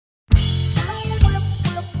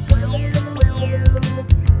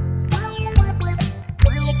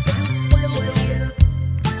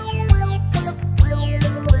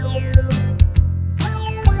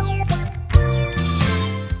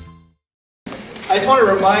I just want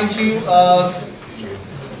to remind you of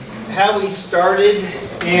how we started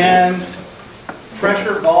and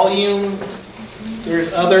pressure, volume.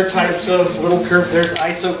 There's other types of little curves. There's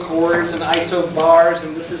isochords and isobars,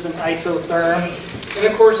 and this is an isotherm. And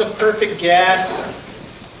of course, a perfect gas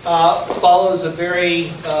follows a very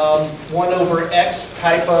 1 over x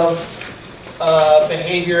type of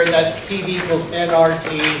behavior, and that's PV equals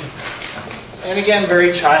nRT. And again,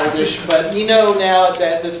 very childish, but you know now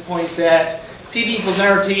at this point that PV equals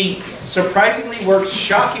nRT surprisingly works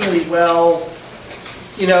shockingly well,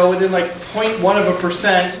 you know, within like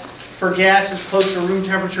 0.1% for gases close to room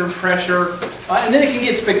temperature and pressure. And then it can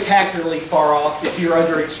get spectacularly far off if you're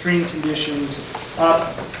under extreme conditions.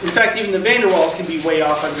 In fact, even the van der Waals can be way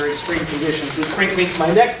off under extreme conditions, which brings me to my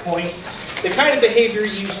next point. The kind of behavior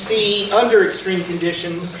you see under extreme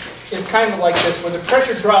conditions is kind of like this, where the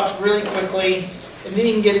pressure drops really quickly, and then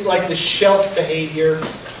you can get like the shelf behavior.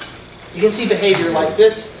 You can see behavior like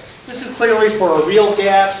this. This is clearly for a real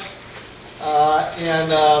gas,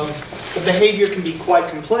 and the behavior can be quite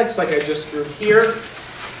complex, like I just drew here.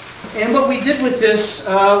 And what we did with this,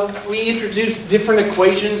 we introduced different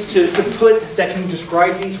equations to put that can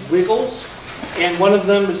describe these wiggles, and one of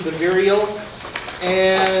them is the virial.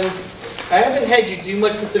 And I haven't had you do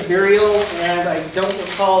much with the virial, and I don't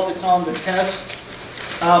recall if it's on the test,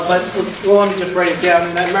 but let me just write it down.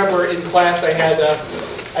 And I remember in class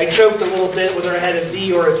I choked a little bit whether I had a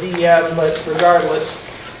V or a VM, but regardless.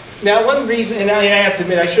 Now one reason, and I have to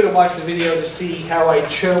admit, I should have watched the video to see how I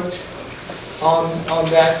choked on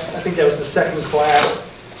that. I think that was the second class.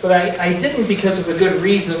 But I didn't because of a good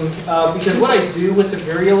reason, because what I do with the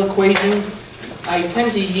virial equation, I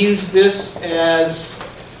tend to use this as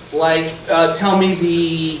like, tell me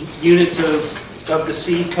the units of the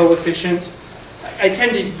C coefficient. I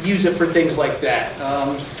tend to use it for things like that.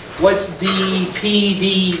 What's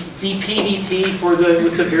dP dt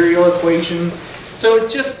with the virial equation? So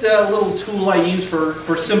it's just a little tool I use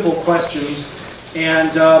for simple questions.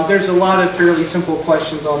 And there's a lot of fairly simple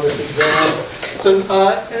questions on this exam. So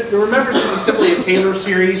remember, this is simply a Taylor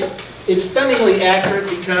series. It's stunningly accurate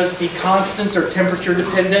because the constants are temperature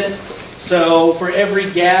dependent. So for every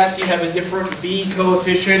gas, you have a different B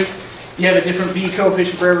coefficient. You have a different B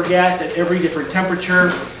coefficient for every gas at every different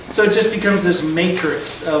temperature. So it just becomes this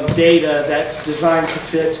matrix of data that's designed to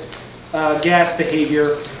fit gas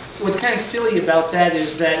behavior. What's kind of silly about that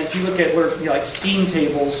is that if you look at what are, like steam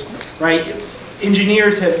tables, right?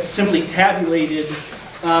 Engineers have simply tabulated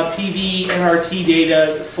PV and RT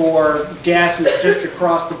data for gases just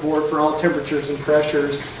across the board for all temperatures and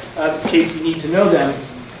pressures, in case you need to know them.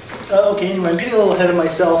 Okay, anyway, I'm getting a little ahead of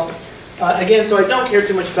myself. Again, so I don't care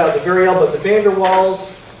too much about the virial, but the van der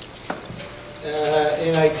Waals,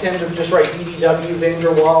 and I tend to just write EDW van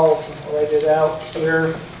der Waals. I'll write it out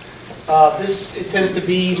here. It tends to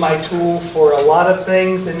be my tool for a lot of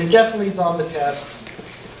things, and it definitely is on the test.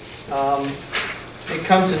 It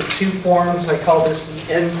comes in two forms. I call this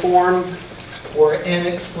the N form, where N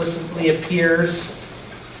explicitly appears.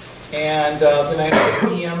 And then I have the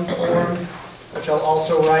PM form, which I'll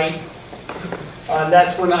also write.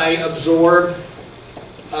 That's when I absorb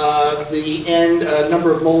the N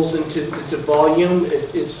number of moles into volume.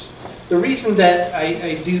 The reason that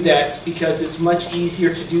I do that is because it's much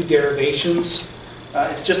easier to do derivations.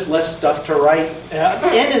 It's just less stuff to write.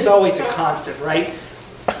 N is always a constant, right?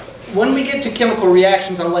 When we get to chemical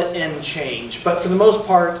reactions, I'll let N change. But for the most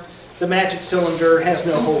part, the magic cylinder has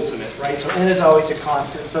no holes in it, right? So N is always a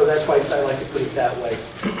constant, so that's why I like to put it that way.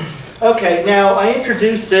 Okay, now I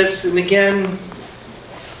introduced this, and again,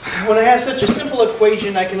 when I have such a simple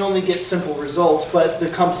equation, I can only get simple results, but the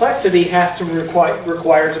complexity has to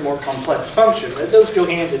requires a more complex function. Those go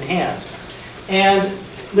hand in hand. And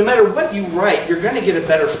no matter what you write, you're going to get a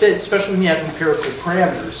better fit, especially when you have empirical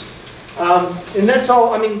parameters. And that's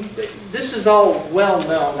all, I mean, this is all well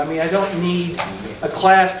known. I mean, I don't need a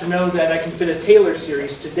class to know that I can fit a Taylor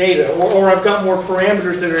series to data, or I've got more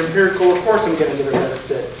parameters that are empirical, of course I'm going to get a better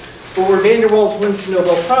fit. But where van der Waals wins the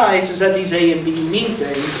Nobel Prize is that these A and B mean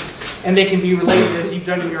things, and they can be related as you've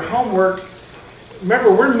done in your homework.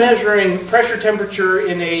 Remember, we're measuring pressure temperature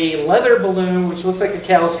in a leather balloon, which looks like a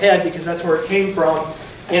cow's head because that's where it came from,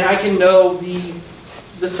 and I can know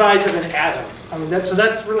the size of an atom. I mean, so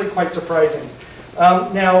that's really quite surprising.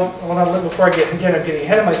 Now, before I get, again, I'm getting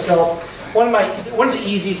ahead of myself. One of the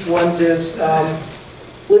easiest ones is,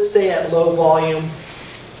 let's say at low volume,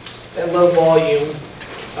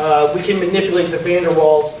 we can manipulate the van der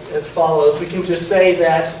Waals as follows. We can just say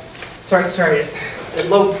that, at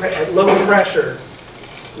low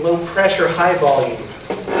pressure, high volume.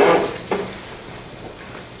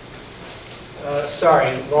 sorry,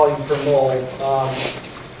 volume per mole.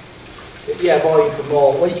 Yeah, volume per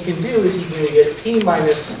mole. What you can do is you can get P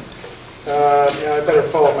minus, now I better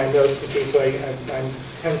follow my notes in case I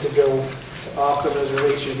tend to go off the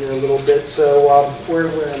reservation here a little bit. So where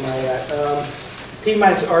am I at? P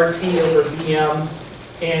minus RT over VM.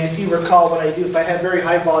 And if you recall what I do, if I have very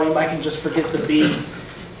high volume, I can just forget the B.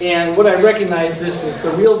 And what I recognize this is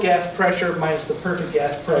the real gas pressure minus the perfect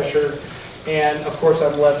gas pressure. And of course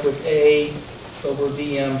I'm left with A over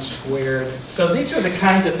VM squared. So these are the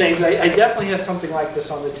kinds of things. I definitely have something like this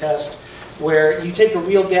on the test where you take a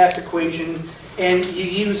real gas equation and you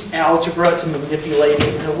use algebra to manipulate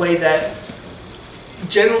it in a way that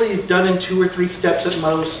generally is done in 2 or 3 steps at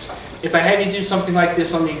most. If I have you do something like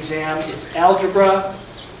this on the exam, it's algebra.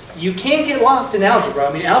 You can't get lost in algebra.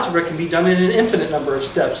 I mean, algebra can be done in an infinite number of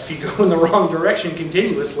steps if you go in the wrong direction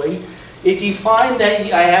continuously. If you find that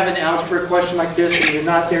I have an algebra question like this and you're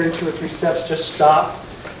not there in 2 or 3 steps, just stop.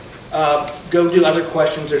 Go do other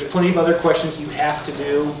questions. There's plenty of other questions you have to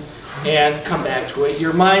do, and come back to it.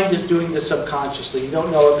 Your mind is doing this subconsciously. You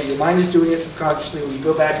don't know it, but your mind is doing it subconsciously. When you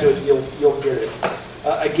go back to it, you'll get it.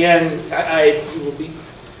 Again, you will be.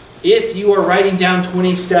 If you are writing down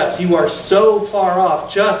 20 steps, you are so far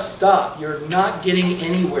off, just stop. You're not getting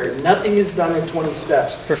anywhere. Nothing is done in 20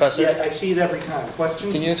 steps. Professor? Yet I see it every time.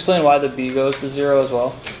 Question? Can you explain why the B goes to 0 as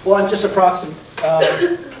well? Well, I'm just approximating.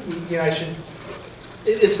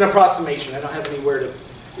 It's an approximation. I don't have anywhere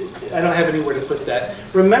to put that.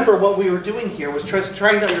 Remember, what we were doing here was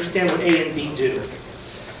trying to understand what A and B do.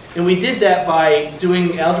 And we did that by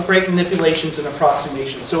doing algebraic manipulations and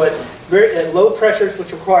approximations. So at low pressures,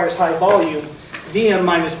 which requires high volume, Vm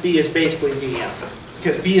minus B is basically Vm,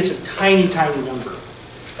 because B is a tiny, tiny number.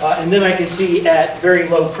 And then I can see at very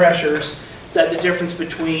low pressures that the difference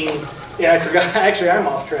between, I forgot, actually I'm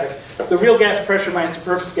off track. The real gas pressure minus the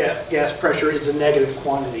perfect gas pressure is a negative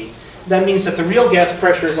quantity. That means that the real gas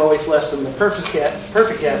pressure is always less than the perfect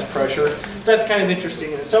gas pressure. That's kind of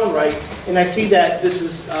interesting in its own right. And I see that this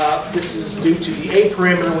is due to the A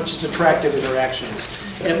parameter, which is attractive interactions.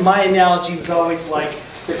 And my analogy was always like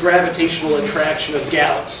the gravitational attraction of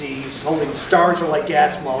galaxies. Holding stars are like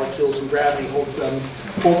gas molecules, and gravity holds them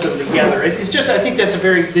together. It's just, I think that's a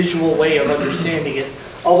very visual way of understanding it.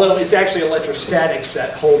 Although it's actually electrostatics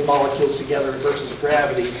that hold molecules together versus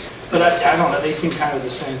gravity. But I don't know, they seem kind of the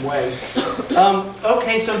same way.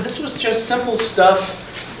 Okay, so this was just simple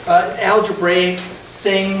stuff, algebraic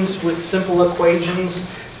things with simple equations.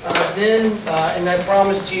 And I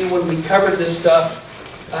promised you when we covered this stuff,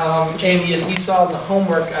 Amy, as you saw in the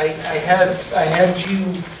homework, I had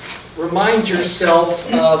you remind yourself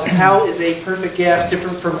of how is a perfect gas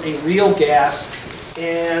different from a real gas.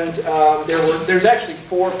 And there's actually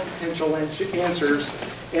 4 potential answers.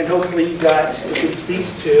 And hopefully you got at least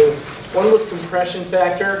these 2. One was compression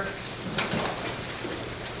factor.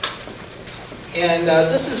 And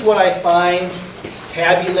this is what I find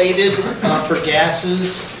tabulated for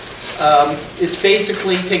gases. It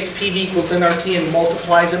basically takes PV equals nRT and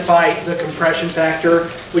multiplies it by the compression factor,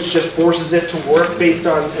 which just forces it to work based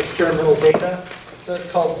on experimental data. So it's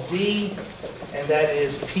called Z, and that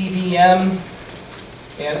is PVM.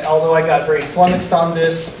 And although I got very flummoxed on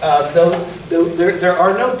this, there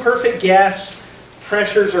are no perfect gas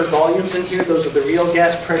pressures or volumes in here. Those are the real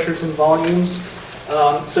gas pressures and volumes.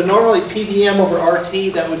 So normally PVM over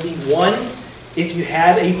RT, that would be 1. If you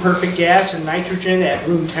had a perfect gas, and nitrogen at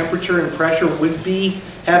room temperature and pressure would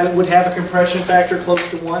have a compression factor close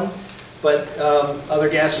to 1. But other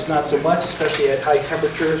gases not so much, especially at high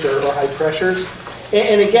temperatures or high pressures.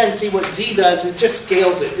 And again, see what Z does, it just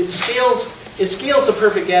scales it. It scales the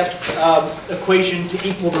perfect gas equation to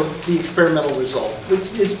equal the experimental result,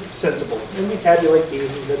 which is sensible. And we tabulate these,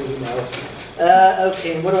 and then we know.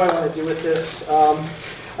 Okay, what do I want to do with this?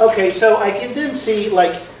 Okay, so I can then see,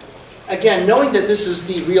 like, again, knowing that this is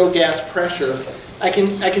the real gas pressure, I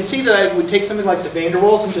can see that I would take something like the van der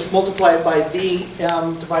Waals and just multiply it by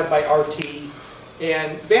Vm divided by RT,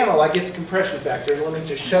 and bam, I get the compression factor. Let me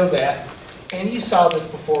just show that. And you saw this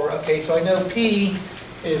before. Okay, so I know P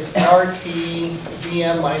is RT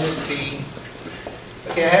Vm minus B.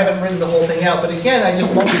 Okay, I haven't written the whole thing out, but again, I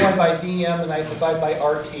just multiply by Vm and I divide by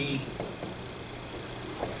RT.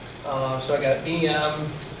 So I got Vm,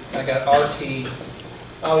 I got RT.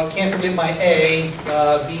 Oh, you can't forget my A,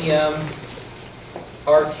 Vm,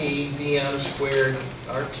 RT, Vm squared,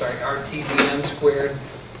 RT, Vm squared.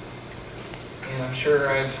 And I'm sure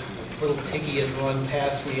little piggy has run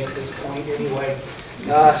past me at this point anyway.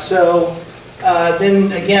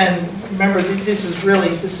 Then again, remember this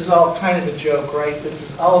is all kind of a joke, right? This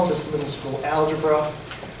is all just middle school algebra.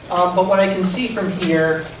 But what I can see from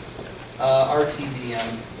here,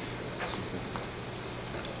 RTVM.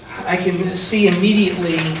 I can see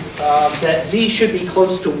immediately that Z should be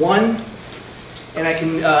close to 1, and I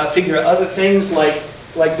can figure out other things like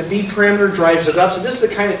the B parameter drives it up. So this is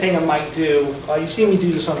the kind of thing I might do. You've seen me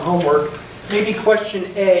do this on homework. Maybe question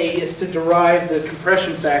A is to derive the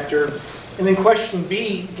compression factor, and then question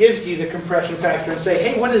B gives you the compression factor and say,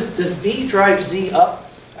 hey, does B drive Z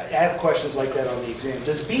up? I have questions like that on the exam.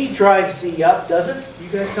 Does B drive Z up? Does it? You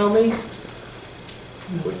guys tell me?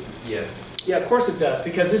 Yes. Yeah, of course it does,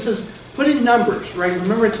 because this is put in numbers, right?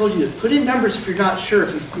 Remember I told you this. Put in numbers if you're not sure.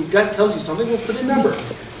 If your gut tells you something, well, put in numbers.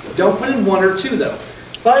 Don't put in 1 or 2, though.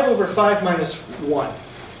 5 over 5 minus 1.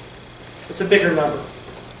 It's a bigger number.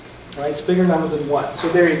 Right? It's a bigger number than 1. So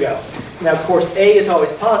there you go. Now, of course, A is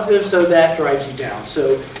always positive, so that drives you down.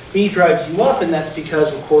 So B drives you up, and that's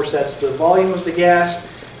because, of course, that's the volume of the gas,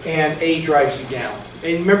 and A drives you down.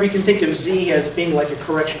 And remember, you can think of Z as being like a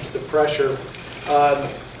correction to the pressure.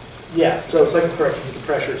 Yeah, so it's like a correction to the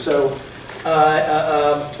pressure. So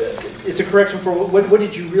it's a correction for what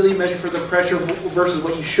did you really measure for the pressure versus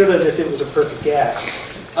what you should have if it was a perfect gas.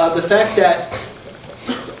 The fact that,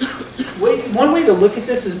 one way to look at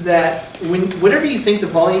this is that whatever you think the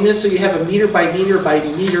volume is, so you have a meter by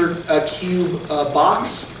meter cube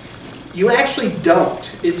box, you actually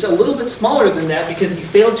don't. It's a little bit smaller than that because you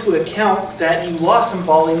failed to account that you lost some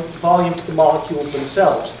volume to the molecules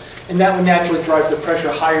themselves. And that would naturally drive the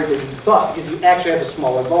pressure higher than you thought because you actually have a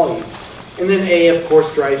smaller volume. And then A, of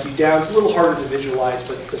course, drives you down. It's a little harder to visualize,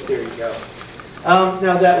 but there you go.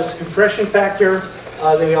 Now that was the compression factor.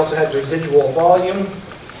 Then we also had residual volume,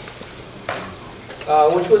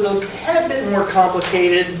 which was a tad bit more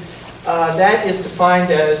complicated. That is defined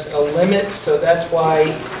as a limit, so that's why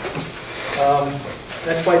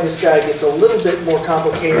this guy gets a little bit more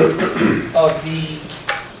complicated of the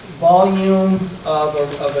volume of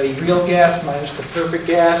a real gas minus the perfect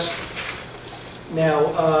gas.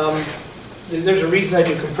 Now, there's a reason I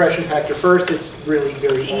do compression factor first. It's really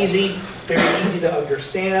very easy to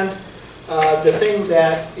understand. The thing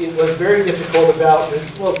that it was very difficult about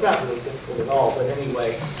this, well, it's not really difficult at all, but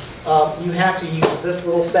anyway, you have to use this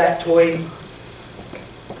little factoid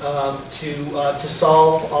to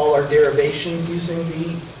solve all our derivations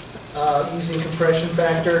using compression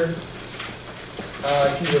factor.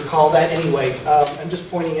 If you recall that. Anyway, I'm just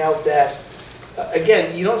pointing out that,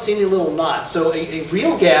 again, you don't see any little knots. So a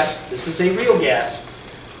real gas, this is a real gas.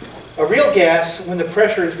 A real gas, when the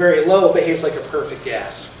pressure is very low, behaves like a perfect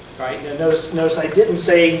gas. Right? Now notice I didn't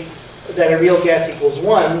say that a real gas equals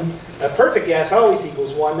 1. A perfect gas always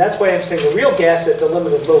equals 1. That's why I'm saying a real gas at the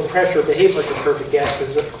limit of low pressure behaves like a perfect gas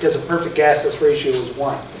because a perfect gas, this ratio is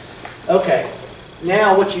 1. Okay,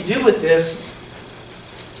 now what you do with this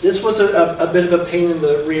was a bit of a pain in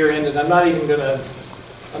the rear end, and I'm not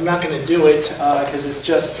gonna do it because it's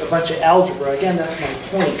just a bunch of algebra. Again, that's my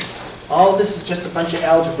point. All of this is just a bunch of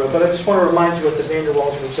algebra, but I just want to remind you what the van der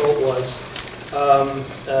Waals result was.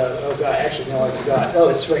 Oh God, actually no, I forgot. Oh,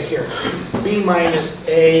 it's right here. B minus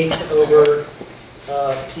A over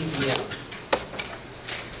PVM.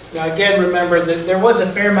 Now again, remember that there was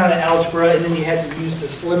a fair amount of algebra, and then you had to use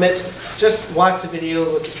this limit. Just watch the video,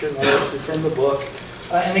 look at your notes, it's in the book.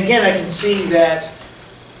 And again, I can see that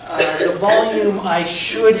the volume I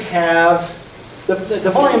should have,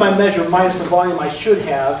 the volume I measure minus the volume I should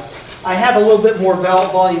have, I have a little bit more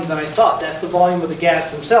volume than I thought. That's the volume of the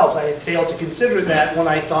gas themselves. I had failed to consider that when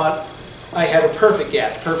I thought I had a perfect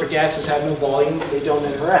gas. Perfect gases have no volume, they don't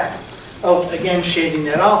interact. Oh, again, shading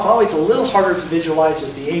that off. Always a little harder to visualize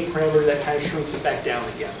is the A parameter that kind of shrinks it back down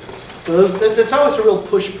again. So that's always a real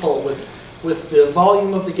push-pull with the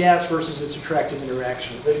volume of the gas versus its attractive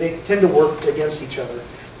interactions. They tend to work against each other.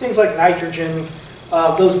 Things like nitrogen,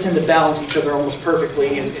 those tend to balance each other almost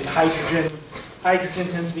perfectly, and hydrogen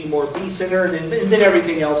tends to be more B-centered, and then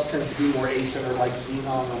everything else tends to be more A-centered, like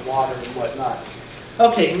xenon and water and whatnot.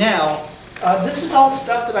 Okay, now, this is all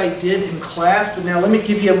stuff that I did in class, but now let me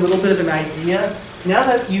give you a little bit of an idea. Now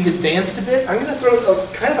that you've advanced a bit, I'm going to throw a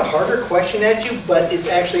kind of a harder question at you, but it's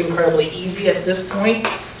actually incredibly easy at this point.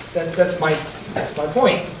 That's my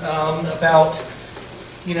point about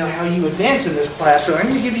how you advance in this class. So I'm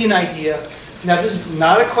going to give you an idea. Now this is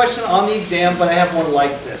not a question on the exam, but I have one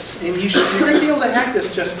like this, and you're going to be able to hack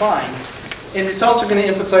this just fine. And it's also going to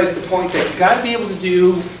emphasize the point that you've got to be able to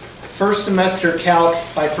do first semester calc.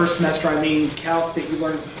 By first semester, I mean calc that you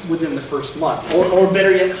learned within the first month, or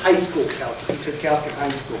better yet, high school calc. You took calc in high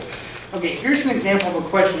school. Okay, here's an example of a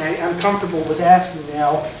question I'm comfortable with asking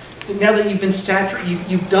now. Now that you've been saturated,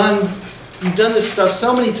 you've done this stuff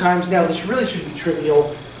so many times now, this really should be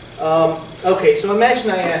trivial. Okay, so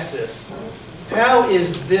imagine I ask this. How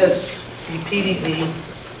is this dPdV,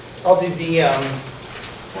 I'll do VM.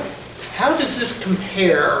 How does this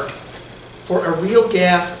compare for a real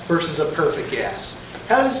gas versus a perfect gas?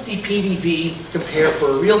 How does dPdV compare for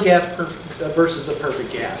a real gas versus a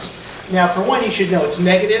perfect gas? Now, for one, you should know it's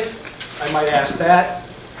negative. I might ask that.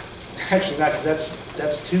 Actually, not, because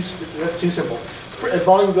that's too simple. As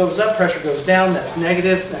volume goes up, pressure goes down. That's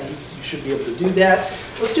negative. Now, you should be able to do that.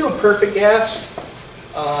 Let's do a perfect gas.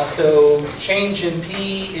 So change in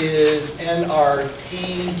P is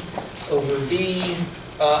nRT over V.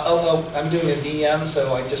 I'm doing a VM,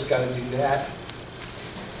 so I just got to do that.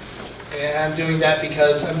 And I'm doing that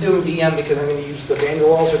because I'm doing VM because I'm going to use the van der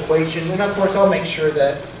Waals equation. And of course, I'll make sure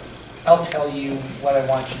that I'll tell you what I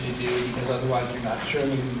want you to do, because otherwise you're not sure.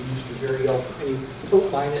 You use the variable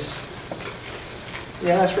minus.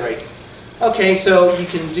 Yeah, that's right. Okay, so you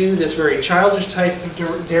can do this very childish type of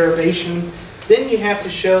derivation. Then you have to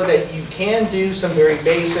show that you can do some very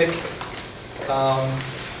basic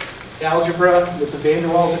algebra with the van der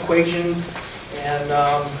Waals equation. And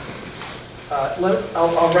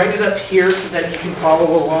I'll write it up here so that you can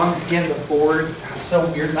follow along. Again, the board. It's so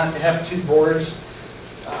weird not to have two boards.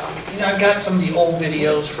 I've got some of the old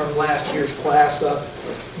videos from last year's class up.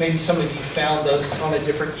 Maybe some of you found those. It's on a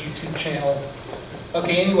different YouTube channel.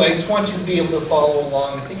 Okay, anyway, I just want you to be able to follow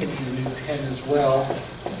along. I think I need a new pen as well.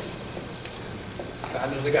 God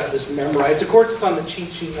knows I got this memorized. Of course, it's on the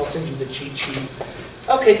cheat sheet. I'll send you the cheat sheet.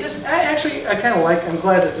 Okay, I kind of like, I'm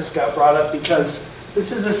glad that this got brought up, because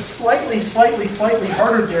this is a slightly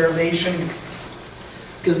harder derivation,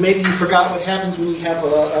 because maybe you forgot what happens when you have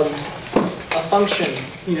a function.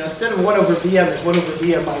 Instead of 1 over Vm, it's 1 over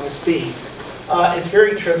Vm minus B. It's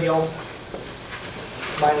very trivial.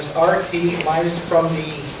 Minus RT minus from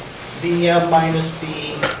the Vm minus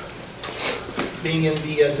B being in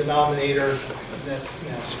the denominator, and that's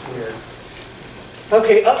squared.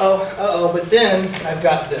 Okay, but then I've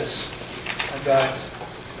got this. I've got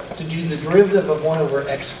to do the derivative of 1 over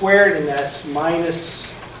x squared, and that's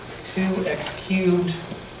minus 2x cubed.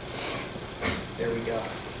 There we go.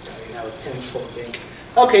 Now the pen's full of ink.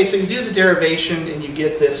 Okay, so you do the derivation and you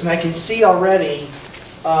get this, and I can see already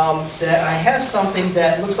that I have something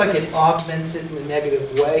that looks like it augments it in a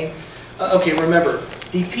negative way. Okay, remember,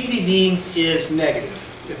 dPdV is negative.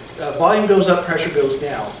 If volume goes up, pressure goes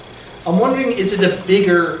down. I'm wondering, is it a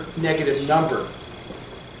bigger negative number?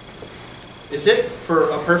 Is it for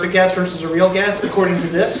a perfect gas versus a real gas, according to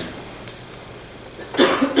this?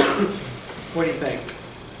 What do you think?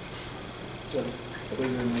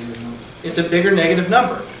 It's a bigger negative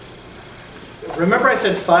number. Remember I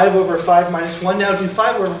said 5 over 5 minus 1? Now do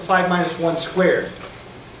 5 over 5 minus 1 squared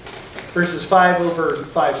versus 5 over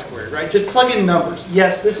 5 squared, right? Just plug in numbers.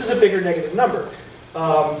 Yes, this is a bigger negative number.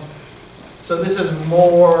 So this is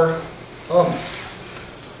more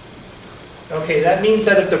Okay, that means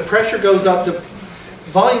that if the pressure goes up, the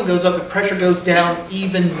volume goes up, the pressure goes down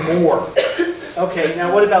even more. Okay,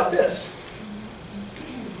 now what about this?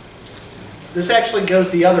 This actually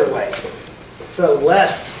goes the other way. So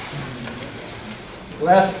less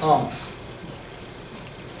oomph.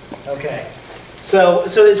 Okay, so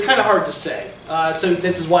it's kind of hard to say. So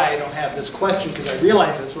this is why I don't have this question, because I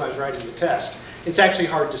realized this when I was writing the test. It's actually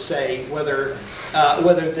hard to say whether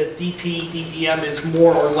the dPdVm is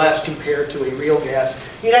more or less compared to a real gas.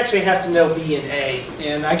 You'd actually have to know B and A,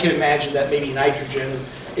 and I can imagine that maybe nitrogen,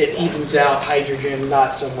 it evens out, hydrogen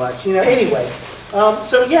not so much. Anyway,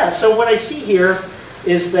 so yeah, so what I see here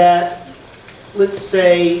is that, let's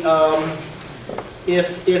say,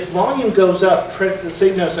 if volume goes up,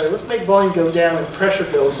 let's make volume go down and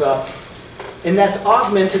pressure goes up, and that's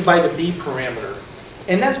augmented by the B parameter.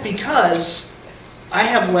 And that's because I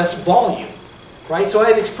have less volume, right? So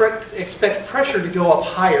I'd expect pressure to go up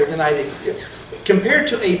higher than I'd expect. Compared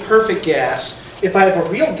to a perfect gas, if I have a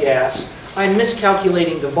real gas, I'm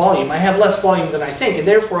miscalculating the volume. I have less volume than I think, and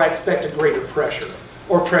therefore I expect a greater pressure,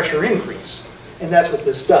 or pressure increase. And that's what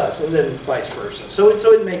this does, and then vice versa. So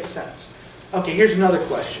it makes sense. Okay, here's another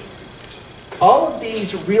question. All of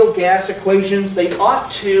these real gas equations, they ought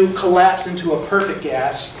to collapse into a perfect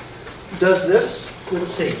gas. Does this?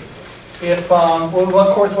 Let's see. If, well,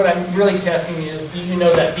 of course, what I'm really testing is, do you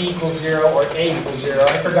know that B equals 0 or A equals 0?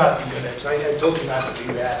 I forgot the units. I told you not to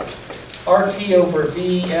do that. RT over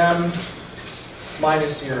Vm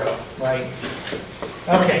minus 0, right?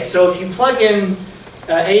 Okay, so if you plug in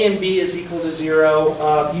A and B is equal to 0,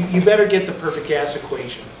 you better get the perfect gas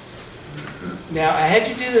equation. Now, I had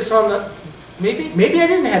you do this on the, maybe I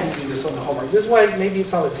didn't have you do this on the homework. This is why maybe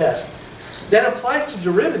it's on the test. That applies to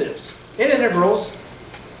derivatives and integrals.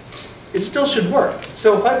 It still should work.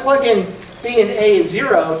 So if I plug in B and A at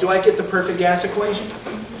 0, do I get the perfect gas equation?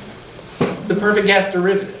 perfect gas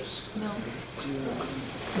derivatives? No.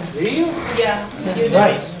 Do you? Yeah.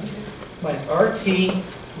 Right. Minus RT,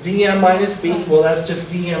 Vm minus V, well that's just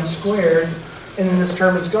Vm squared, and then this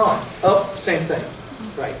term is gone. Oh, same thing.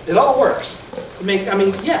 Right. It all works. I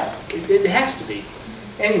mean, yeah, it has to be.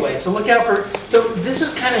 Anyway, so look out for, so this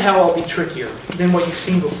is kind of how I'll be trickier than what you've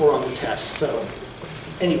seen before on the test. So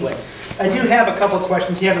anyway, I do have a couple of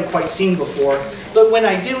questions you haven't quite seen before, but when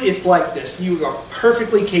I do, it's like this. You are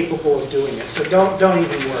perfectly capable of doing it, so don't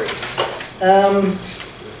even worry.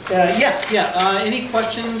 Any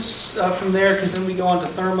questions from there? Because then we go on to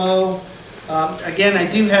thermo. Again, I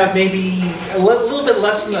do have maybe a little bit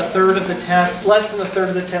less than a third of the test. Less than a third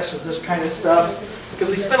of the test is this kind of stuff, because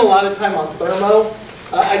we spent a lot of time on thermo.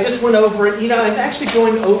 I just went over it. You know, I'm actually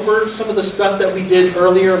going over some of the stuff that we did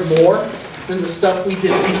earlier more than the stuff we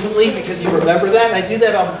did recently, because you remember that. And I do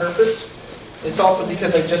that on purpose. It's also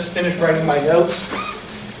because I just finished writing my notes.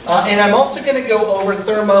 And I'm also going to go over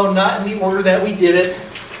thermo, not in the order that we did it,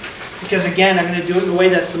 because again, I'm going to do it in a way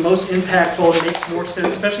that's the most impactful and makes more sense,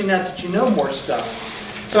 especially now that you know more stuff.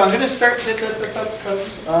 So I'm going to start,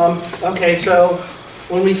 okay, so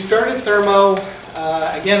when we started thermo,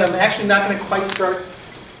 again, I'm actually not going to quite start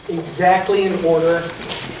exactly in order,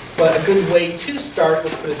 but a good way to start,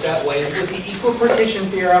 let's put it that way, is with the equipartition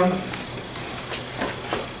theorem.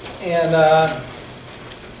 And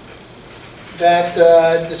that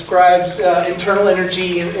describes internal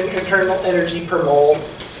energy per mole.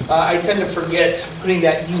 I tend to forget putting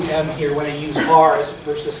that UM here when I use R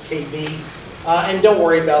versus KB. And don't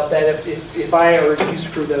worry about that. If I or you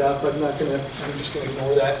screw that up, I'm just going to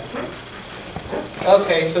ignore that.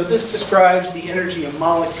 Okay, so this describes the energy a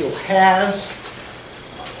molecule has.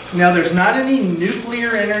 Now there's not any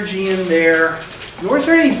nuclear energy in there, nor is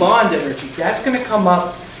there any bond energy. That's going to come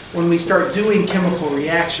up when we start doing chemical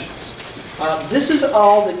reactions. This is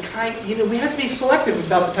all the kind, we have to be selective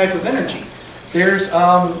about the type of energy. There's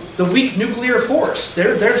the weak nuclear force.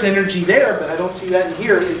 There's energy there, but I don't see that in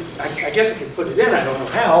here. I guess I can put it in, I don't know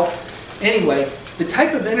how. Anyway, the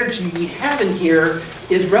type of energy we have in here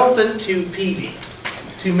is relevant to PV,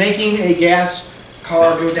 to making a gas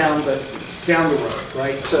car go down the road,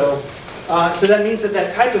 right? So that means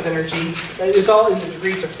that type of energy is all in the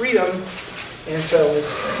degrees of freedom, and so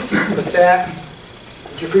with that,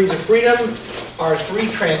 degrees of freedom are 3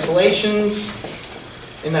 translations.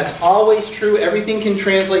 And that's always true. Everything can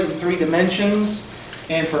translate in 3 dimensions.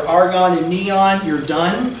 And for argon and neon, you're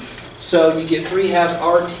done. So you get 3/2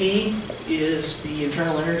 RT is the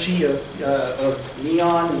internal energy of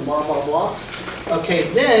neon and blah, blah, blah. Okay,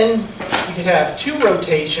 then you could have 2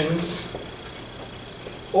 rotations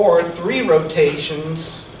or 3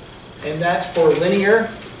 rotations. And that's for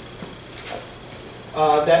linear.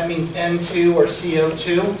 That means N2 or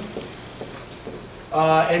CO2.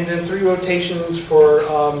 And then 3 rotations for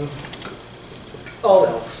all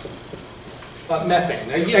else. Methane.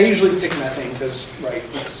 I usually pick methane because, right,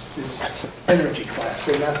 this is energy class,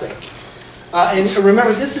 so methane. And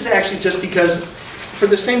remember, this is actually just because, for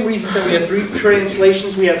the same reasons that we have 3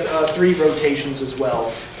 translations, we have 3 rotations as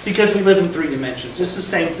well, because we live in 3 dimensions. It's the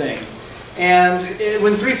same thing. And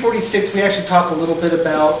in 346, we actually talk a little bit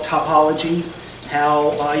about topology,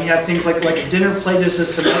 how you have things like a dinner plate is a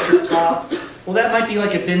symmetric top. Well, that might be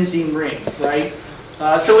like a benzene ring, right?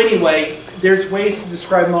 So anyway, there's ways to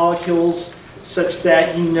describe molecules such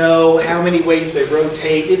that you know how many ways they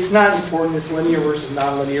rotate. It's not important, it's linear versus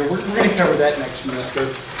nonlinear. We're going to cover that next semester.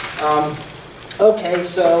 Okay,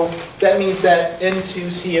 so that means that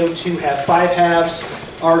N2CO2 have 5/2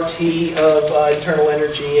 RT of internal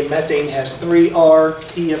energy, and methane has 3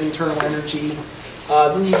 RT of internal energy.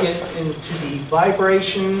 Then you get into the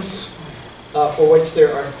vibrations, for which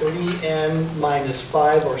there are 3n minus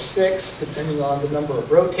 5 or 6, depending on the number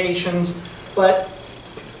of rotations, but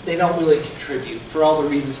they don't really contribute for all the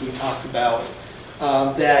reasons we talked about.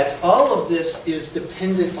 That all of this is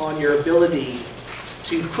dependent on your ability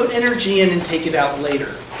to put energy in and take it out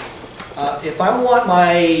later. If I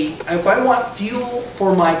want fuel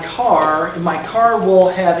for my car, and my car will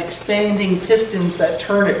have expanding pistons that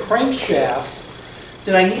turn a crankshaft,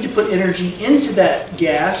 then I need to put energy into that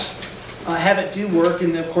gas, have it do work,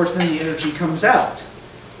 and then, of course, then the energy comes out.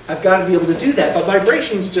 I've got to be able to do that, but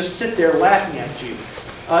vibrations just sit there laughing at you.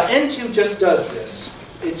 N2 just does this.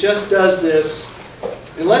 It just does this.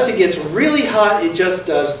 Unless it gets really hot, it just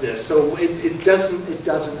does this. So it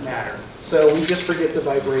doesn't matter. So we just forget the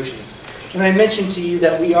vibrations. And I mentioned to you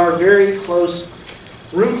that we are very close.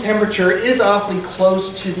 Room temperature is awfully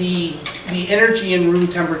close to the energy in room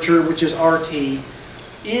temperature, which is RT,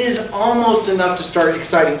 is almost enough to start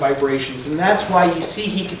exciting vibrations. And that's why you see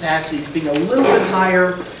heat capacities being a little bit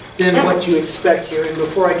higher than what you expect here. And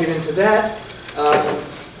before I get into that,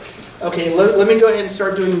 okay, let me go ahead and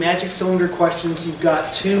start doing magic cylinder questions. You've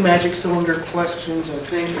got 2 magic cylinder questions, I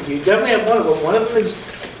think. You definitely have one of them. One of them is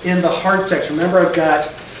in the hard section. Remember, I've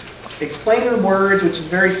got explain in words, which is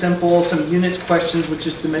very simple, some units questions, which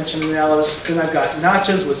is dimension analysis. Then I've got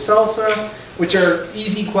nachos with salsa, which are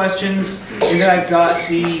easy questions. And then I've got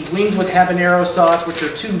the wings with habanero sauce, which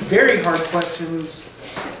are 2 very hard questions.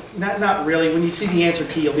 Not really. When you see the answer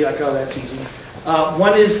key, you'll be like, oh, that's easy.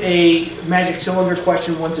 One is a magic cylinder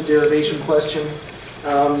question, one's a derivation question.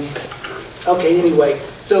 Okay, anyway,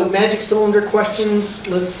 so magic cylinder questions,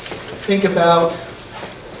 let's think about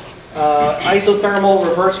isothermal,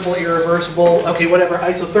 reversible, irreversible. Okay, whatever,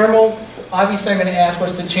 isothermal. Obviously, I'm going to ask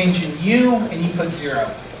what's the change in U, and you put 0.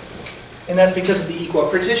 And that's because of the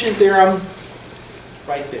equipartition theorem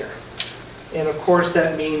right there. And of course,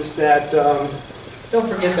 that means that, don't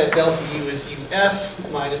forget that delta U is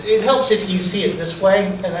UF minus, it helps if you see it this way,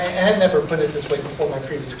 and I had never put it this way before my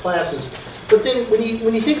previous classes. But then when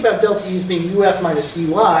you think about delta U as being UF minus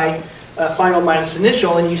UI, final minus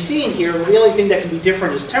initial, and you see in here, the only thing that can be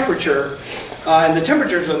different is temperature, and the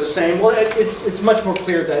temperatures are the same, well, it's much more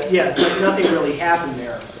clear that, yeah, nothing really happened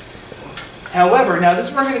there. However, now this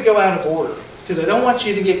is where I'm going to go out of order, because I don't want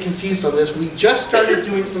you to get confused on this. We just started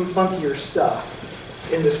doing some funkier stuff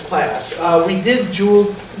in this class. We did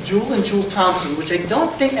Joule and Joule Thomson, which I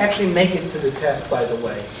don't think actually make it to the test, by the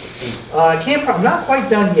way. I'm not quite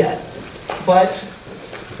done yet, but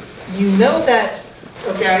you know that,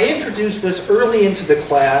 okay, I introduced this early into the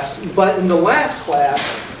class, but in the last class,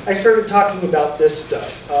 I started talking about this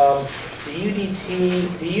stuff. The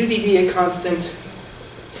UDV at constant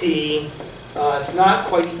T, it's not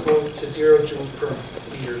quite equal to 0 joules per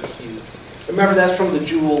meter cubed. Remember, that's from the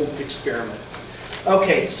Joule experiment.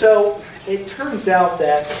 Okay, so it turns out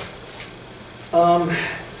that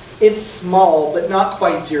it's small, but not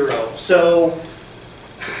quite 0. So,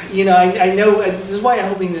 you know, I know, this is why I'm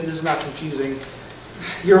hoping that this is not confusing.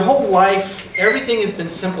 Your whole life, everything has been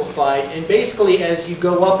simplified, and basically as you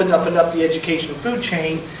go up and up and up the education food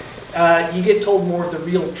chain, you get told more of the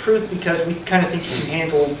real truth because we kind of think you can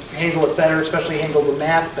handle it better, especially handle the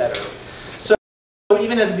math better. So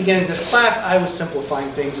even at the beginning of this class, I was simplifying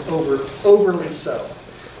things overly so.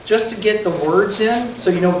 Just to get the words in, so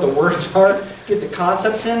you know what the words are, get the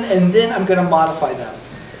concepts in, and then I'm going to modify them.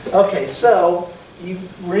 Okay, so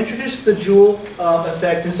we're introduced to the Joule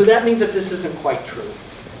effect, and so that means that this isn't quite true,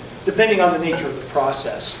 depending on the nature of the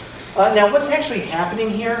process. Now, what's actually happening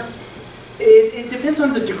here? It depends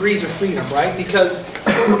on the degrees of freedom, right? Because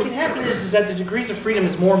what can happen is that the degrees of freedom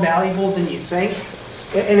is more malleable than you think.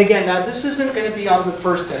 And again, now this isn't going to be on the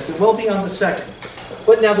first test. It will be on the second.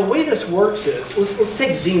 But now the way this works is, let's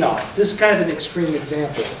take xenon. This is kind of an extreme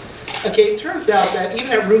example. Okay, it turns out that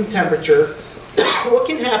even at room temperature, what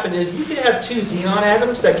can happen is you can have 2 xenon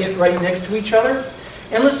atoms that get right next to each other.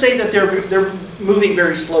 And let's say that they're moving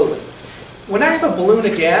very slowly. When I have a balloon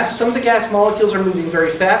of gas, some of the gas molecules are moving very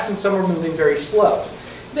fast and some are moving very slow.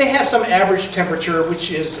 They have some average temperature,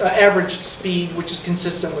 which is average speed, which is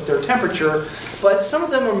consistent with their temperature, but some of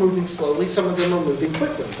them are moving slowly, some of them are moving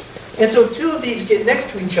quickly. And so if 2 of these get next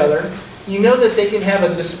to each other, you know that they can have a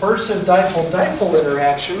dispersive dipole-dipole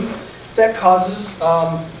interaction that causes,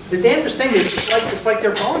 the damnedest thing is it's like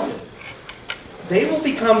they're bonded. They will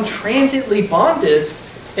become transiently bonded,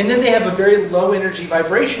 and then they have a very low energy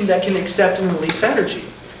vibration that can accept and release energy.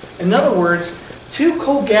 In other words, 2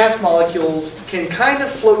 cold gas molecules can kind of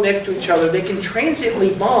float next to each other. They can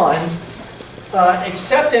transiently bond,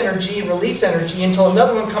 accept energy, release energy, until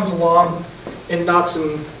another one comes along and knocks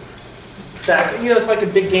them back. You know, it's like a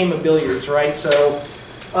big game of billiards, right? So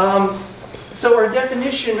our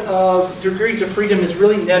definition of degrees of freedom is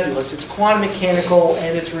really nebulous. It's quantum mechanical,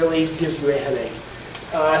 and it really gives you a headache.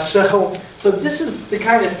 So this is the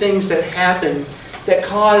kind of things that happen that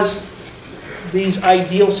cause these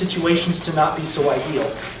ideal situations to not be so ideal.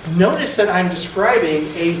 Notice that I'm describing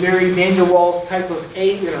a very van der Waals type of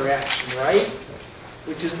A interaction, right?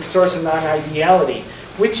 Which is the source of non-ideality.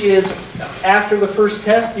 Which is, after the first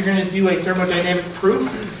test, you're going to do a thermodynamic proof.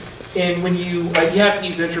 And when you have to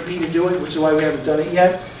use entropy to do it, which is why we haven't done it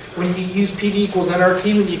yet. When you use PV equals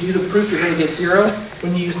nRT, when you do the proof, you're going to get 0.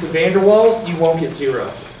 When you use the van der Waals, you won't get 0.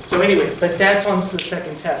 So anyway, but that's on the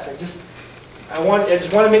second test. I just want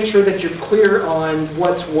to make sure that you're clear on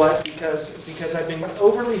what's what, because I've been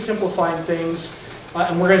overly simplifying things,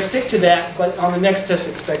 and we're going to stick to that, but on the next test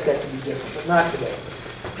expect that to be different, but not today.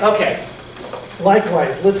 Okay,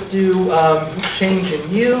 likewise, let's do change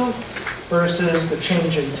in U versus the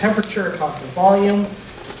change in temperature, constant volume,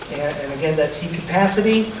 and again, that's heat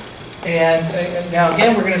capacity. And now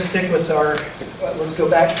again, we're going to stick with our, let's go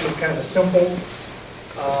back to kind of a simple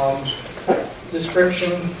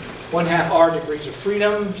description, 1/2 R degrees of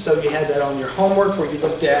freedom. So you had that on your homework where you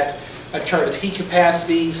looked at a chart of heat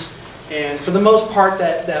capacities. And for the most part,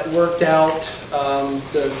 that worked out.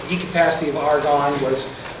 The heat capacity of argon was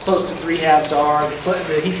close to 3/2 R.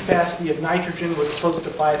 The heat capacity of nitrogen was close to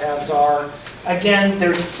 5/2 R. Again,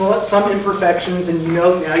 there's some imperfections, and you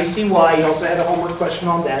know, now you see why. You also had a homework question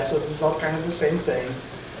on that, so this is all kind of the same thing.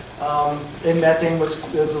 And methane was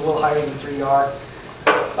a little higher than 3R.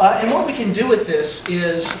 And what we can do with this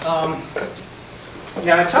is,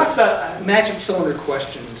 now I talked about magic cylinder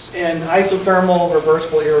questions, and isothermal,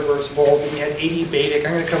 reversible, irreversible, then you had adiabatic.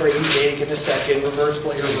 I'm going to cover adiabatic in a second,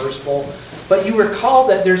 reversible, irreversible. But you recall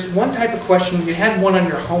that there's one type of question, you had one on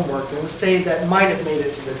your homework, and let's say that might have made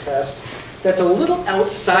it to the test, that's a little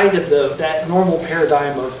outside of that normal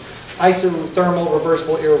paradigm of isothermal,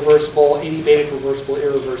 reversible, irreversible, adiabatic, reversible,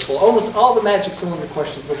 irreversible. Almost all the magic cylinder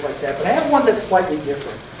questions look like that, but I have one that's slightly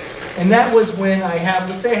different. And that was when I have,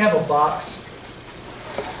 let's say I have a box,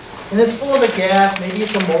 and it's full of a gas, maybe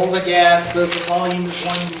it's a mole of a gas, the volume is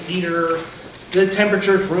 1 liter, the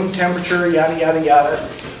temperature is room temperature, yada, yada, yada.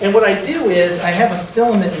 And what I do is I have a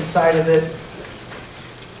filament inside of it,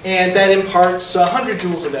 and that imparts 100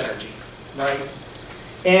 joules of energy, right?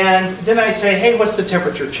 And then I say, hey, what's the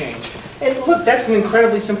temperature change? And look, that's an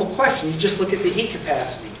incredibly simple question. You just look at the heat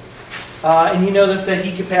capacity. And you know that the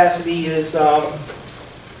heat capacity is,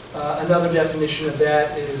 another definition of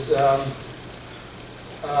that is, now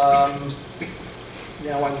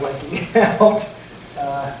I'm blanking out.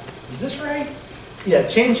 Is this right? Yeah,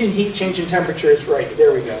 change in heat, change in temperature is right.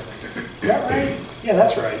 There we go. Is that right? Yeah,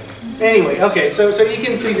 that's right. Anyway, okay, so you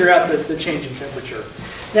can figure out the change in temperature.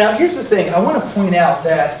 Now, here's the thing. I want to point out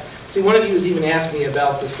that, see, one of you has even asked me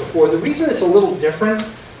about this before. The reason it's a little different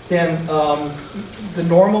than the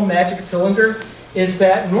normal magic cylinder is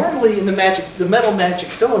that normally in the metal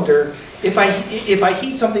magic cylinder, if I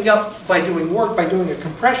heat something up by doing work, by doing a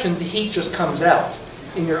compression, the heat just comes out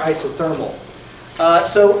in your isothermal.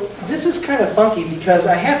 So this is kind of funky because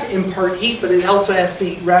I have to impart heat, but it also has to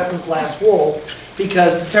be wrapped in glass wool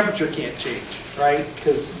because the temperature can't change, right?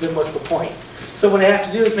 Because then what's the point? So what I have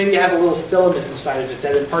to do is maybe have a little filament inside of it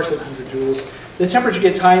that imparts 100 joules. The temperature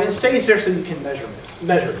gets high and it stays there so you can measure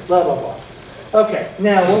it, blah, blah, blah. Okay,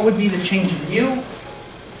 now what would be the change in U?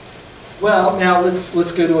 Well, now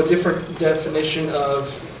let's go to a different definition of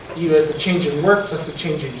U as the change in work plus the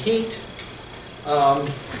change in heat.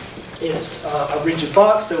 It's a rigid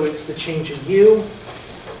box, so it's the change in U.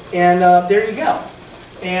 And there you go.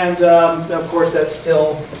 And of course, that's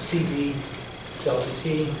still CV delta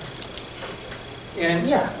T. And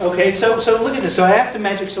yeah, okay, so look at this. So I asked a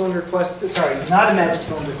magic cylinder question, sorry, not a magic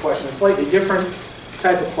cylinder question, a slightly different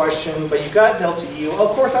type of question, but you got delta U. Of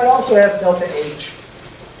course, I also asked delta H.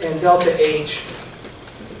 And delta H,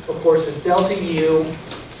 of course, is delta U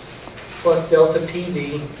plus delta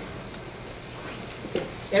PV.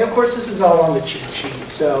 And of course, this is all on the cheat sheet,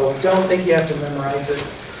 so don't think you have to memorize it.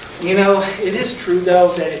 You know, it is true,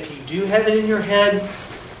 though, that if you do have it in your head,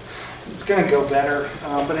 it's going to go better.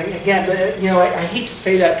 But again, you know, I hate to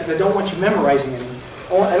say that because I don't want you memorizing it.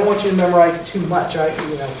 I don't want you to memorize too much.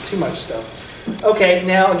 Too much stuff. Okay,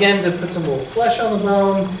 now again, to put some little flesh on the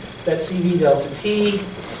bone, that's CV delta T.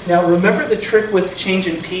 Now remember the trick with change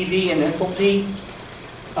in PV and enthalpy,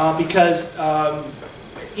 because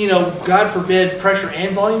you know, God forbid, pressure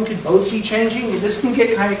and volume could both be changing. This can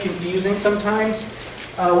get kind of confusing sometimes.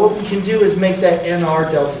 What we can do is make that NR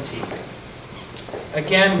delta T.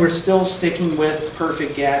 Again, we're still sticking with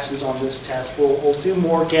perfect gases on this test. We'll do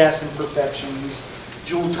more gas imperfections.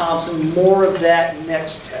 Joule-Thomson, more of that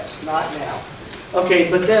next test, not now. Okay,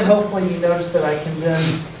 but then hopefully you notice that I can then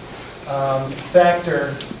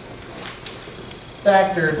factor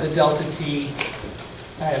the delta T.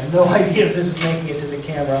 I have no idea if this is making it to the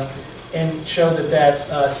camera, and show that that's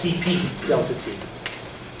CP delta T.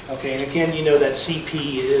 Okay, and again, you know that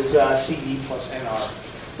CP is CV plus NR.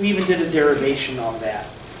 We even did a derivation on that.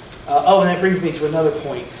 Oh, and that brings me to another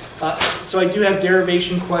point. So I do have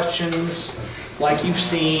derivation questions, like you've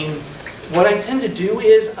seen. What I tend to do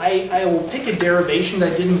is I will pick a derivation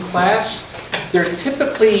that I did in class. There's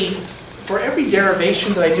typically, for every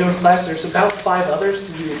derivation that I do in class, there's about 5 others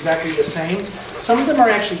to do exactly the same. Some of them are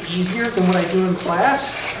actually easier than what I do in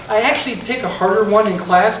class. I actually pick a harder one in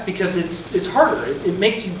class because it's harder. It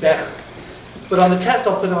makes you better. But on the test,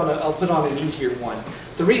 I'll put on an easier one.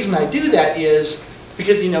 The reason I do that is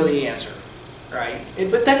because you know the answer, right?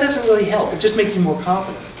 But that doesn't really help. It just makes you more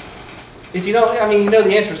confident. If you don't, I mean, you know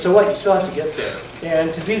the answer, so what? You still have to get there.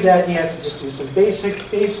 And to do that, you have to just do some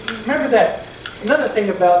basic. Remember that another thing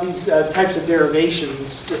about these types of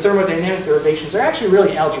derivations, the thermodynamic derivations, are actually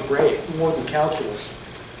really algebraic, more than calculus.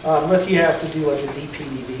 Unless you have to do like a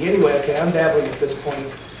dPdV. Anyway, okay, I'm babbling at this point.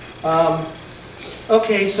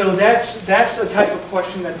 Okay, so that's a type of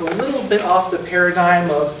question that's a little bit off the paradigm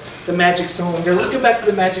of the magic cylinder. Let's go back to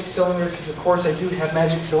the magic cylinder, because of course I do have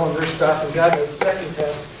magic cylinder stuff, and God knows second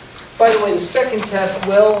test. By the way, the second test,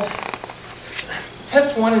 well,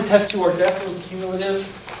 test 1 and test 2 are definitely cumulative.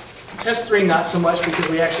 Test 3 not so much, because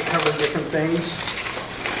we actually cover different things.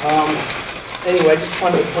 Anyway, I just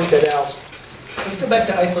wanted to point that out. Let's go back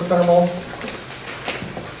to isothermal.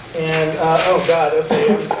 And, oh God,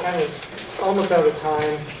 okay, I'm kind of almost out of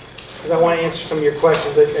time, because I want to answer some of your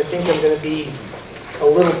questions. I think I'm going to be a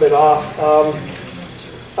little bit off.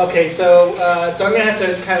 Okay, so I'm going to have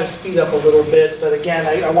to kind of speed up a little bit, but again,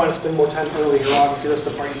 I want to spend more time earlier on, because that's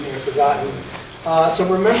the part you may have forgotten. So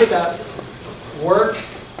remember that work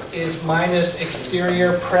is minus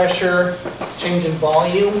exterior pressure, change in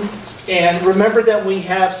volume. And remember that we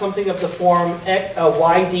have something of the form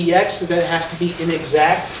y dx, so that has to be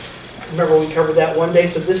inexact. Remember we covered that one day,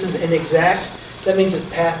 so this is inexact. That means it's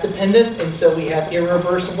path dependent, and so we have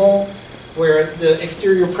irreversible, where the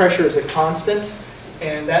exterior pressure is a constant.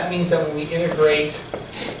 And that means that when we integrate,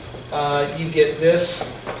 you get this.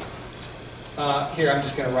 Here, I'm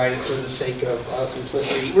just going to write it for the sake of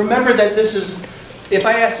simplicity. Remember that this is, if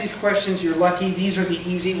I ask these questions, you're lucky. These are the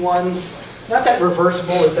easy ones. Not that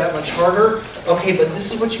reversible is that much harder. Okay, but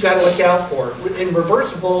this is what you got to look out for. In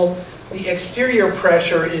reversible, the exterior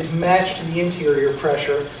pressure is matched to the interior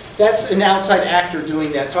pressure. That's an outside actor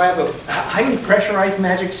doing that. So I have a highly pressurized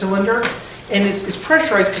magic cylinder, and it's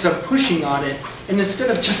pressurized because I'm pushing on it. And instead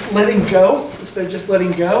of just letting go,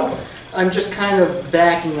 I'm just kind of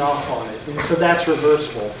backing off on it. And so that's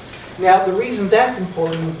reversible. Now, the reason that's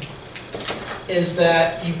important is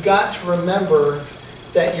that you've got to remember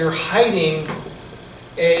that you're hiding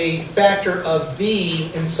a factor of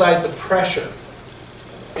V inside the pressure.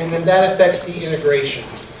 And then that affects the integration.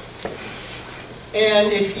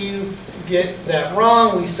 And if you get that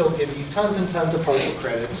wrong, we still give you tons and tons of partial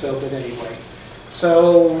credit. So, but anyway.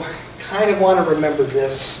 So, kind of want to remember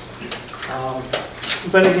this.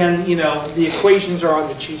 But again, you know, the equations are on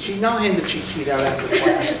the cheat sheet. Now I'll hand the cheat sheet out after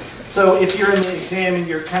class. So if you're in the exam and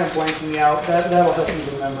you're kind of blanking out, that'll help you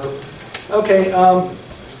remember. Okay,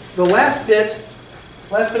 the last bit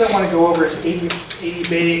I want to go over is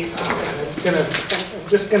adiabatic. I'm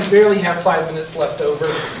just going to barely have 5 minutes left over.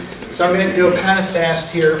 So I'm going to go kind of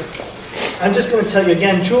fast here. I'm just going to tell you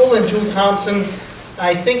again, Joule and Joule-Thomson,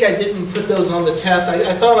 I think I didn't put those on the test.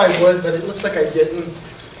 I thought I would, but it looks like I didn't.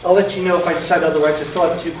 I'll let you know if I decide otherwise. I still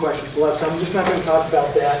have 2 questions left, so I'm just not going to talk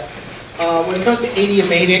about that. When it comes to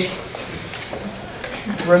adiabatic,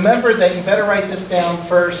 remember that you better write this down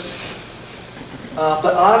first.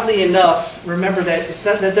 But oddly enough, remember that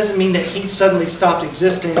that doesn't mean that heat suddenly stopped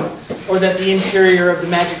existing, or that the interior of the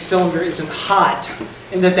magic cylinder isn't hot,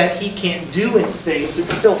 and that heat can't do anything. It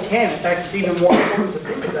still can. In fact, it's even more important to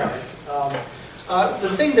think about it. The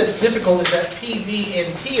thing that's difficult is that P, V,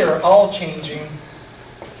 and T are all changing.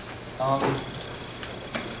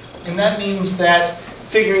 And that means that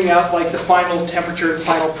figuring out like the final temperature, the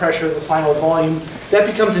final pressure, the final volume, that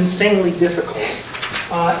becomes insanely difficult.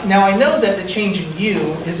 Now I know that the change in U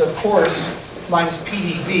is of course minus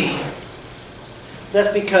PdV. That's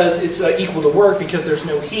because it's equal to work because there's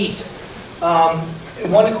no heat.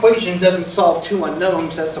 One equation doesn't solve 2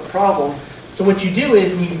 unknowns, that's the problem. So what you do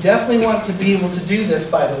is, and you definitely want to be able to do this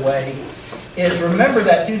by the way, is remember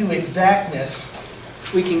that due to exactness,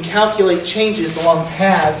 we can calculate changes along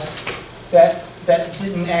paths that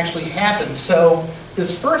didn't actually happen. So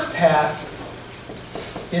this first path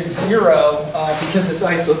is 0 because it's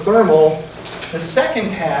isothermal. The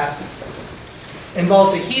second path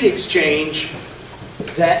involves a heat exchange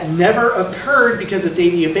that never occurred because it's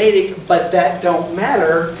adiabatic, but that don't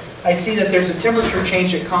matter. I see that there's a temperature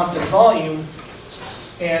change at constant volume,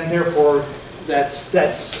 and therefore that's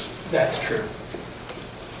true.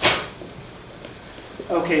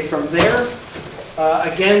 Okay, from there,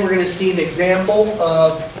 again, we're going to see an example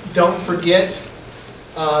of, don't forget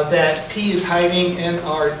that P is hiding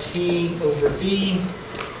nRT over V,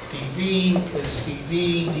 dV is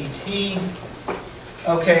CV dt.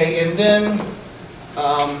 Okay, and then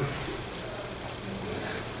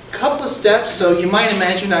couple of steps. So you might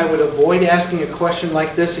imagine I would avoid asking a question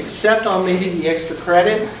like this, except on maybe the extra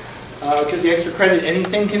credit, because the extra credit,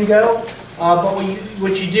 anything can go. But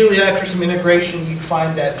what you do after some integration, you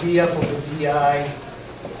find that dF over dI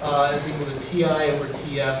is equal to Ti over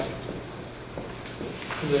Tf.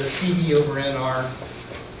 the CV over NR.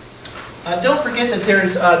 Don't forget that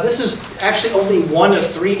there's, this is actually only one of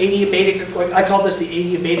three adiabatic equations. I call this the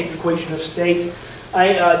adiabatic equation of state.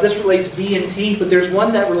 This relates V and T, but there's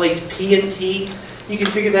one that relates P and T. You can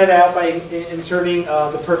figure that out by inserting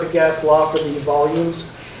the perfect gas law for the volumes.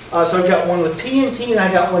 So I've got one with P and T, and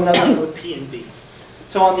I got another one with P and V.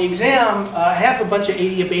 So on the exam, I have a bunch of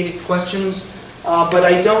adiabatic questions, but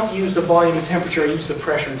I don't use the volume and temperature, I use the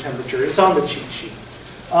pressure and temperature. It's on the cheat sheet.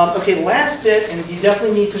 Okay, last bit, and you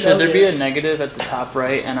definitely need to know Should there be this. a negative at the top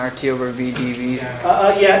right, nRT over V dVs?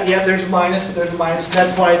 Yeah, there's a minus, That's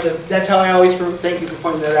why, that's how I always, thank you for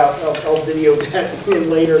pointing that out. I'll video that in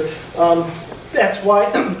later. That's why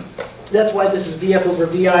this is VF over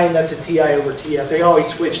VI, and that's a TI over TF. They always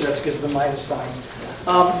switch, and that's because of the minus sign.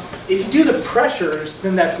 If you do the pressures,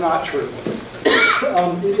 then that's not true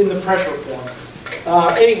in the pressure form.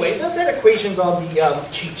 Anyway, that equation's on the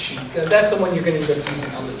cheat sheet. That's the one you're going to end up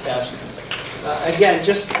using on the test. Again,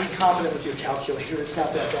 just be confident with your calculator. It's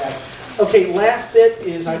not that bad. Okay, last bit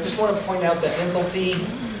is I just want to point out that enthalpy.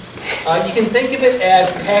 You can think of it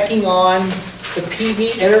as tacking on the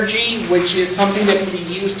PV energy, which is something that can be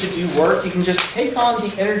used to do work. You can just take on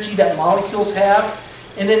the energy that molecules have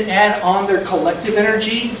and then add on their collective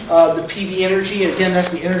energy, the PV energy. And again,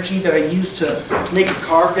 that's the energy that I use to make a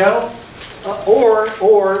car go.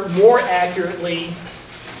 Or more accurately,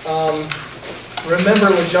 remember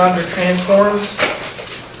Legendre transforms.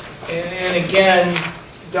 And again,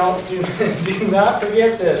 do not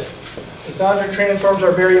forget this. Legendre transforms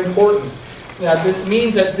are very important. Now, that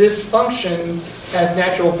means that this function has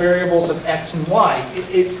natural variables of x and y.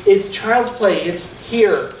 It's child's play. It's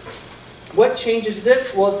here. What changes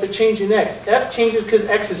this? Well, it's the change in x. F changes because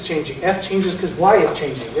x is changing. F changes because y is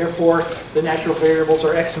changing. Therefore, the natural variables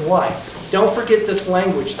are x and y. Don't forget this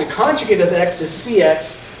language. The conjugate of x is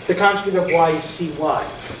cx. The conjugate of y is cy.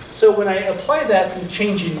 So when I apply that to the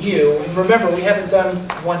change in u, and remember, we haven't done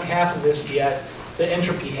 1/2 of this yet, the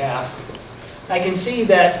entropy half, I can see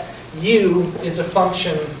that u is a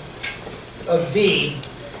function of v,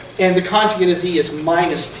 and the conjugate of v is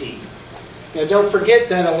minus p. Now don't forget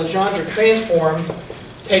that a Legendre transform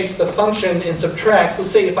takes the function and subtracts. Let's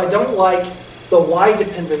say if I don't like the y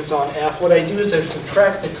dependence on f, what I do is I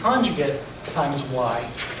subtract the conjugate times y.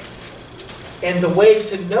 And the way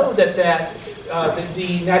to know that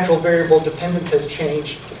the natural variable dependence has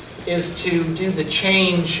changed is to do the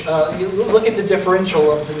change, you look at the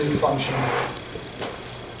differential of the new function.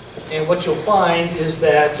 And what you'll find is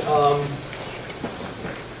that,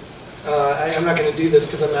 I'm not going to do this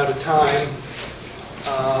because I'm out of time.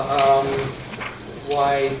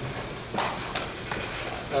 Y.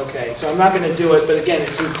 Okay, so I'm not going to do it, but again,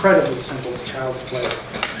 it's incredibly simple. It's child's play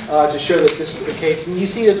to show that this is the case. And you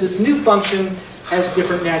see that this new function has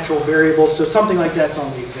different natural variables, so something like that's on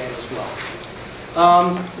the exam as well.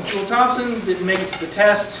 Jewel Thompson didn't make it to the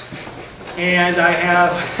test, and I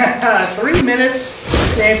have 3 minutes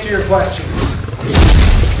to answer your questions.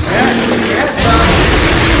 Yeah,